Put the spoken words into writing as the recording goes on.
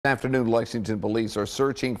This afternoon, Lexington police are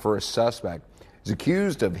searching for a suspect. He's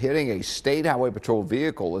accused of hitting a state highway patrol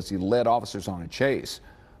vehicle as he led officers on a chase.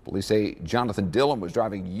 Police say Jonathan Dillon was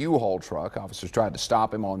driving a U-Haul truck. Officers tried to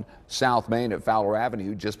stop him on South Main at Fowler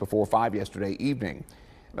Avenue just before 5 yesterday evening.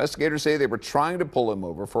 Investigators say they were trying to pull him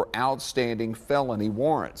over for outstanding felony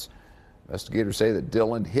warrants. Investigators say that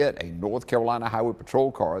Dillon hit a North Carolina Highway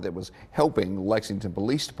Patrol car that was helping the Lexington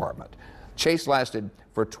Police Department. Chase lasted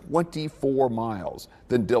for 24 miles.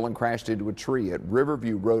 Then Dillon crashed into a tree at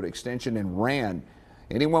Riverview Road Extension and ran.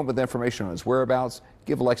 Anyone with information on his whereabouts,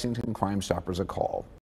 give Lexington Crime Stoppers a call.